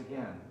rose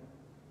again.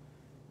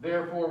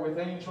 Therefore, with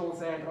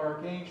angels and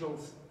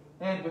archangels,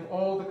 and with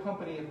all the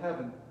company of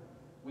heaven,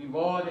 we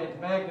laud and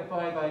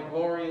magnify thy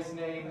glorious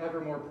name,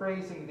 evermore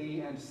praising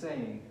thee and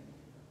saying,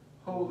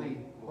 Holy,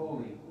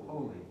 holy,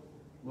 holy,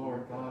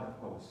 Lord God of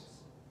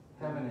hosts,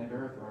 heaven and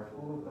earth are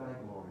full of thy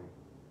glory.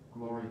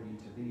 Glory be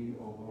to thee,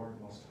 O Lord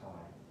most high.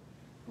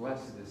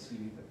 Blessed is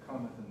he that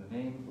cometh in the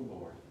name of the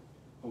Lord.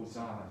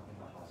 Hosanna in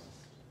the highest.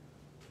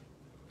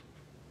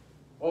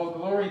 All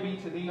glory be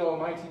to thee,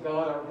 Almighty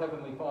God, our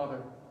heavenly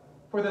Father,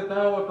 for that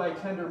thou of thy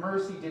tender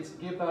mercy didst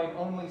give thine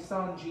only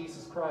Son,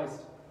 Jesus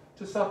Christ,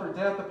 to suffer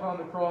death upon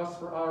the cross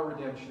for our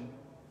redemption,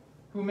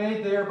 who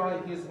made there by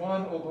his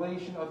one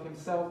oblation of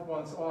himself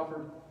once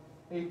offered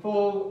a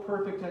full,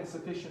 perfect, and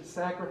sufficient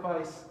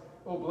sacrifice,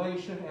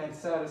 oblation, and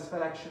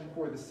satisfaction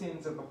for the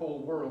sins of the whole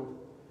world,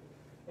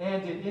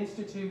 and did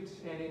institute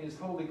and in his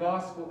holy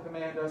gospel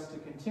command us to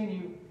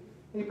continue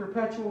a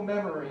perpetual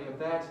memory of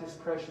that his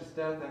precious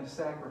death and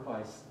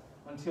sacrifice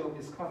until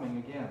his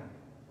coming again.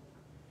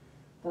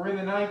 For in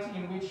the night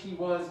in which he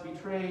was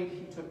betrayed,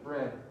 he took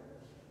bread,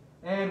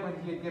 and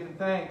when he had given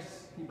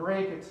thanks, he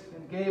brake it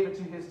and gave it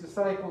to his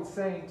disciples,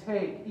 saying,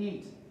 Take,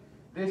 eat,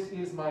 this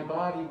is my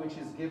body which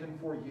is given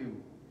for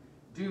you.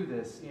 Do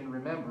this in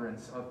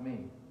remembrance of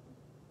me.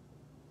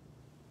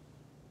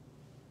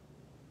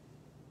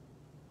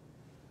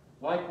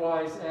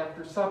 Likewise,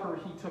 after supper,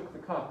 he took the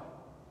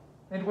cup,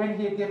 and when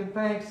he had given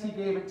thanks, he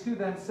gave it to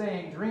them,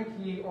 saying, Drink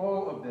ye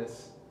all of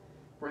this,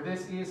 for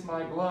this is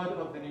my blood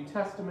of the New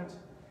Testament,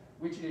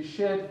 which is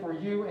shed for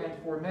you and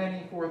for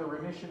many for the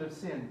remission of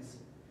sins.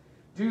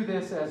 Do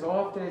this as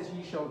oft as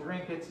ye shall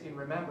drink it in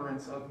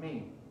remembrance of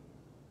me.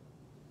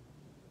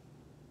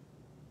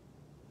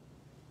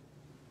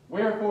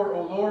 Wherefore,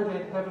 O Lord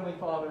and Heavenly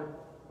Father,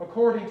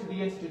 according to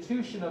the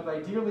institution of thy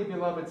dearly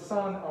beloved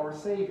Son, our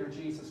Savior,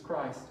 Jesus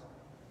Christ,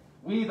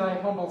 we, thy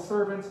humble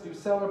servants, do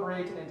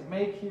celebrate and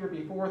make here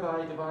before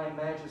thy divine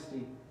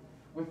majesty,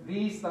 with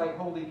these thy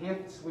holy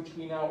gifts, which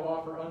we now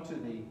offer unto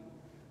thee,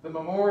 the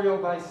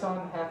memorial thy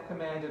Son hath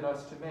commanded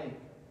us to make,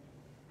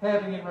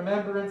 having in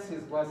remembrance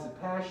his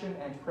blessed passion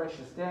and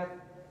precious death,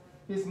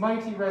 his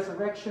mighty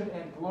resurrection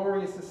and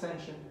glorious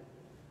ascension,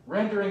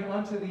 rendering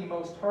unto thee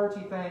most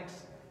hearty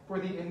thanks for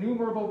the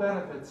innumerable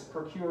benefits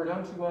procured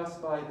unto us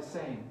by the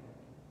same.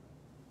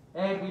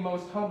 And we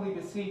most humbly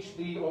beseech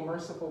thee, O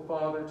merciful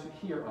Father,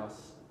 to hear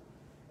us,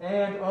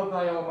 and of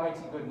thy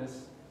almighty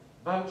goodness,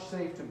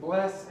 vouchsafe to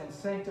bless and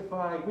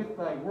sanctify with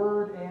thy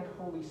word and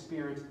Holy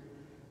Spirit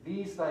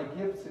these thy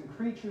gifts and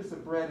creatures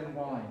of bread and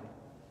wine,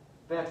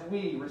 that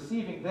we,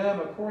 receiving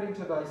them according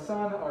to thy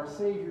Son, our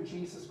Savior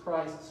Jesus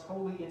Christ's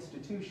holy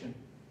institution,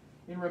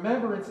 in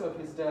remembrance of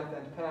his death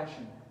and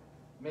passion,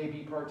 may be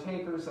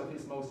partakers of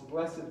his most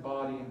blessed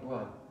body and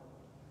blood.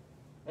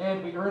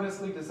 And we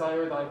earnestly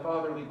desire thy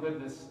fatherly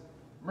goodness,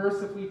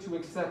 mercifully to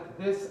accept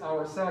this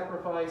our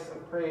sacrifice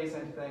of praise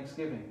and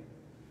thanksgiving,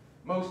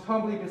 most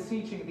humbly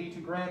beseeching thee to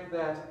grant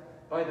that,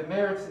 by the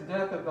merits and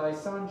death of thy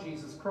Son,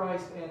 Jesus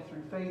Christ, and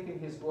through faith in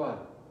his blood,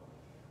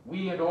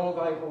 we and all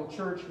thy whole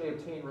church may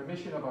obtain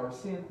remission of our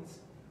sins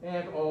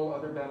and all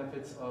other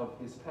benefits of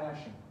his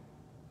passion.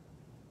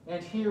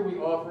 And here we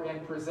offer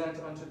and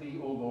present unto thee,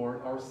 O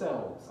Lord,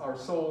 ourselves, our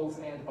souls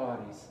and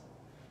bodies,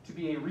 to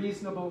be a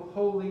reasonable,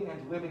 holy,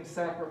 and living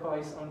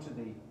sacrifice unto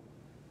thee,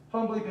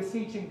 humbly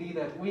beseeching thee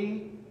that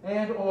we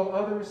and all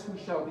others who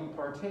shall be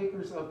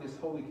partakers of this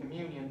holy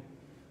communion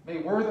may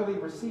worthily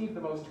receive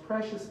the most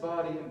precious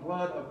body and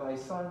blood of thy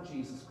Son,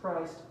 Jesus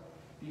Christ,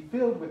 be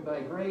filled with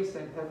thy grace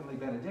and heavenly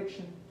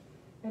benediction,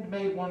 and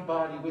made one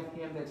body with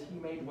him, that he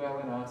may dwell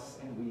in us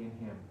and we in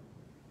him.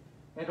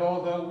 And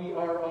although we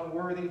are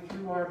unworthy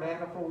through our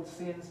manifold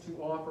sins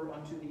to offer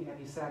unto thee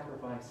any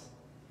sacrifice,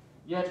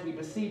 yet we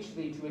beseech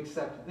thee to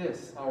accept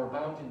this, our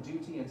bounden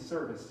duty and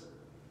service,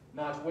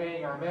 not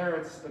weighing our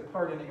merits, but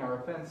pardoning our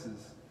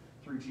offenses,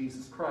 through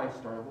Jesus Christ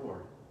our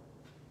Lord.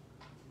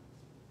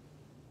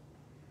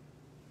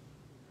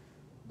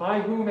 By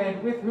whom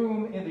and with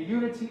whom, in the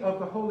unity of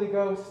the Holy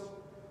Ghost,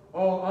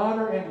 all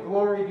honor and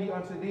glory be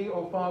unto thee,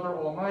 O Father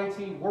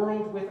Almighty,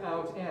 world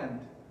without end.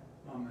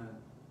 Amen.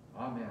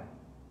 Amen.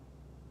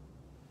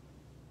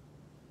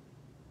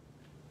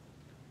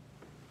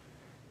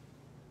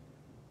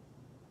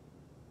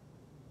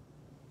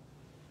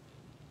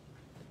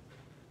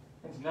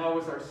 And Now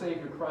as our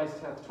Savior Christ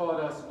hath taught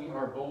us, we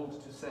are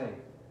bold to say,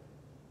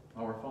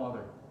 Our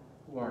Father,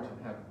 who art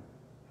in heaven,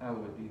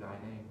 hallowed be thy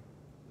name.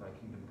 Thy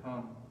kingdom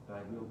come, thy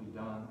will be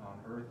done on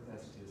earth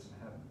as it is in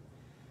heaven.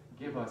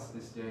 Give us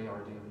this day our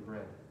daily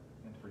bread,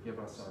 and forgive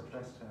us our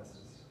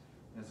trespasses,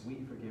 as we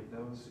forgive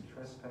those who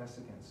trespass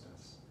against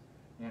us.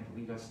 And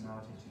lead us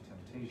not into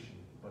temptation,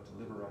 but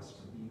deliver us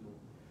from evil.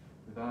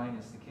 For thine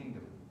is the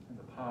kingdom, and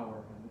the power,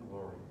 and the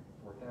glory,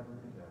 forever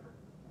and ever.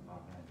 Amen.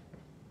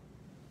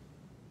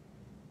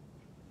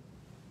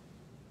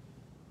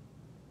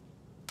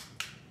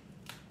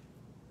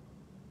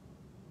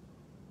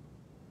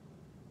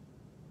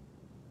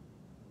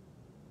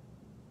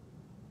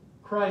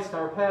 Christ,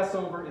 our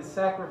Passover, is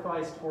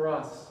sacrificed for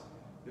us.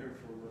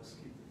 Therefore, let's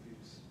keep the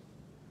feast.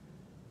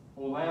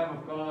 O Lamb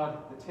of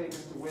God, that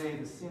takest away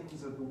the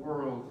sins of the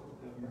world,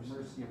 have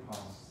mercy upon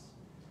us.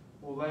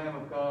 O Lamb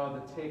of God,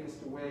 that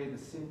takest away the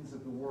sins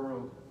of the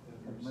world,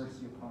 have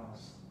mercy upon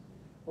us.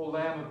 O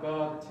Lamb of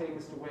God, that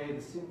takest away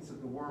the sins of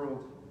the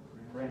world,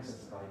 grant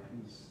us thy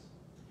peace.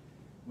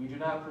 We do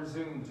not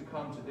presume to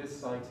come to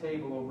this thy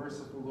table, O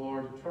merciful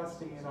Lord,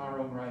 trusting in our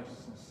own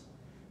righteousness,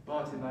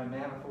 but in thy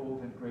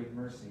manifold and great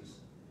mercies.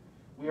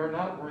 We are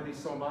not worthy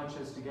so much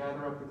as to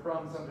gather up the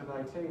crumbs under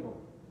thy table,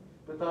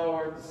 but thou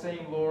art the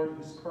same Lord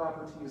whose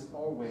property is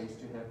always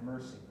to have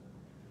mercy.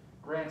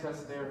 Grant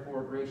us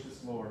therefore,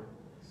 gracious Lord,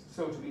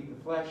 so to eat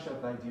the flesh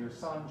of thy dear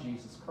Son,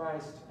 Jesus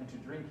Christ, and to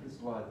drink his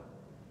blood,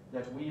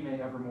 that we may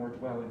evermore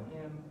dwell in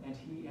him, and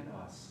he in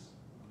us.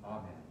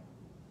 Amen.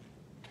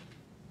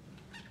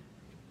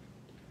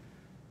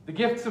 The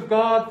gifts of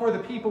God for the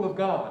people of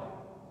God.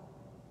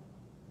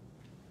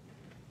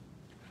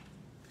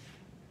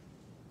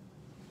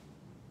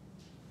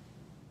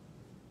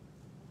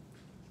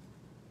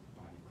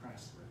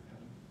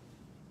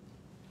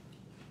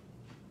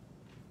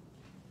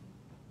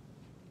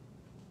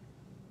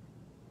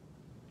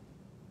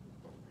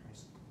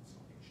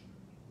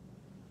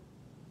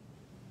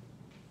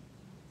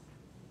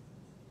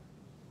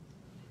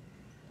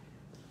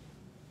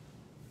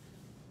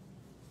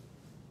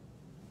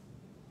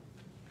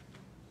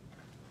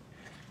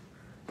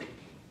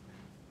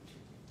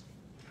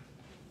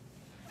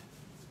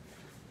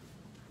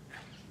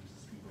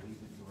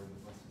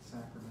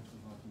 Sacrament, we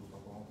love you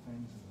above all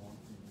things and want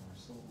you in our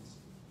souls.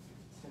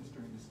 Since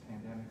during this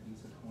pandemic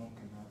these at home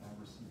cannot now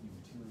receive you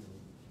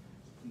materially,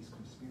 please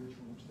come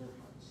spiritually into their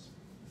hearts.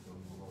 As though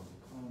you will already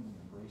come and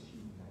embrace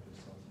you and unite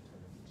yourselves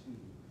entirely to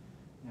you.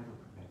 Never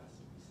permit us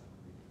to be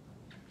separated from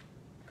you.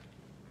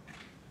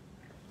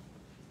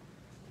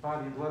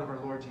 Body and blood of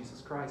our Lord Jesus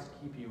Christ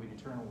keep you in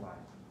eternal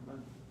life. Amen.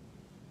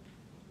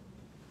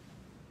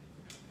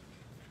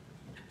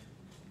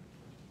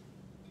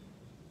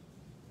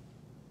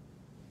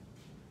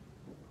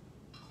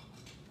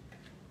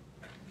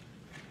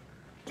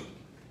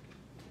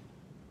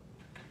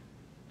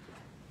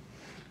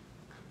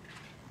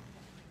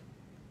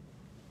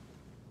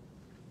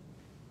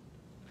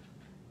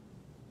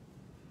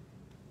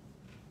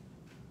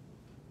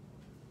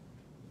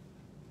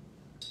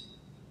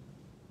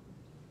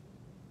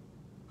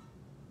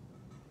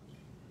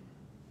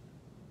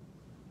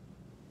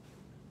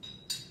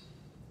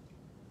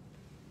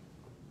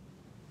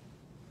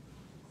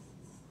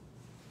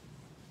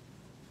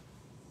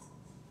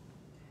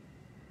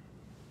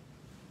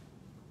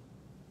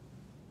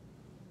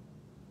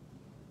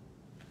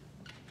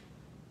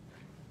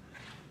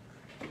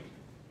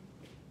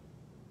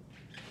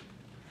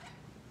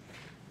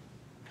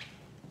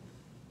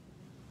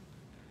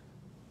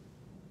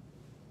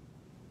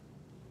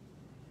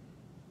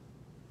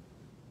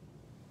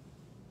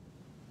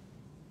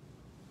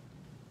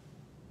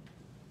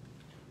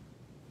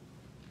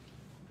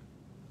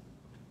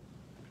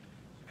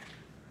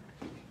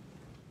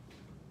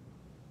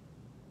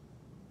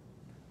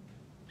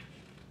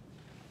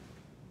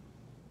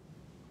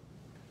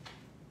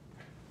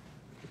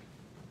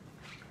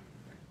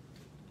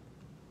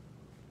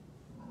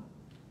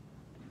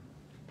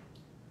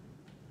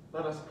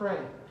 Let us pray.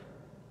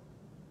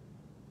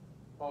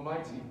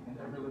 Almighty and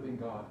ever-living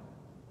God,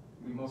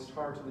 we most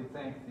heartily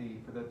thank thee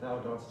for that thou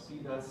dost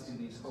feed us in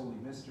these holy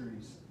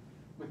mysteries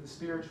with the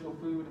spiritual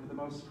food of the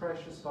most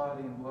precious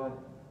body and blood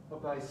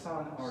of thy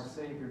Son, our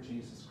Savior,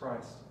 Jesus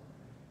Christ,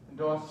 and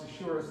dost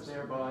assure us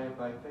thereby of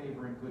thy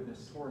favor and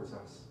goodness towards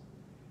us,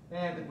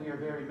 and that we are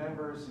very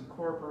members and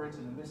corporate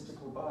in the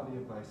mystical body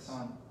of thy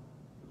Son,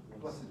 the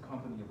blessed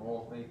company of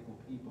all faithful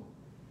people,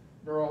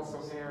 and are also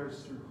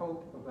heirs through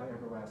hope of thy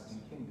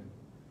everlasting kingdom.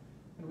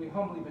 And we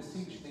humbly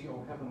beseech thee,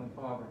 O Heavenly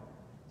Father,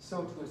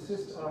 so to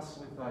assist us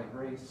with thy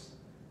grace,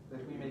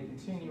 that we may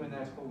continue in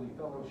that holy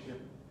fellowship,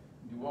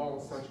 and do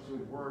all such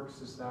good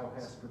works as thou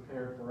hast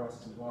prepared for us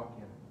to walk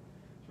in.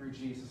 Through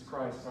Jesus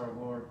Christ our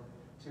Lord,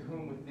 to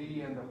whom with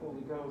thee and the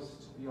Holy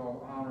Ghost be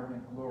all honor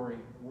and glory,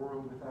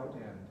 world without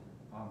end.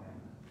 Amen.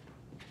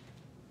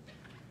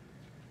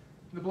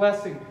 The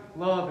blessing,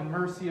 love, and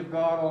mercy of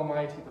God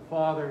Almighty, the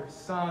Father,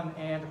 Son,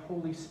 and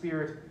Holy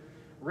Spirit,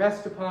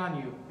 rest upon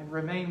you and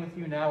remain with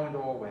you now and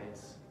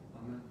always.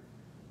 Amen.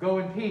 Go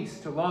in peace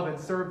to love and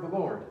serve the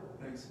Lord.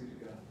 Thanks be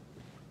to God.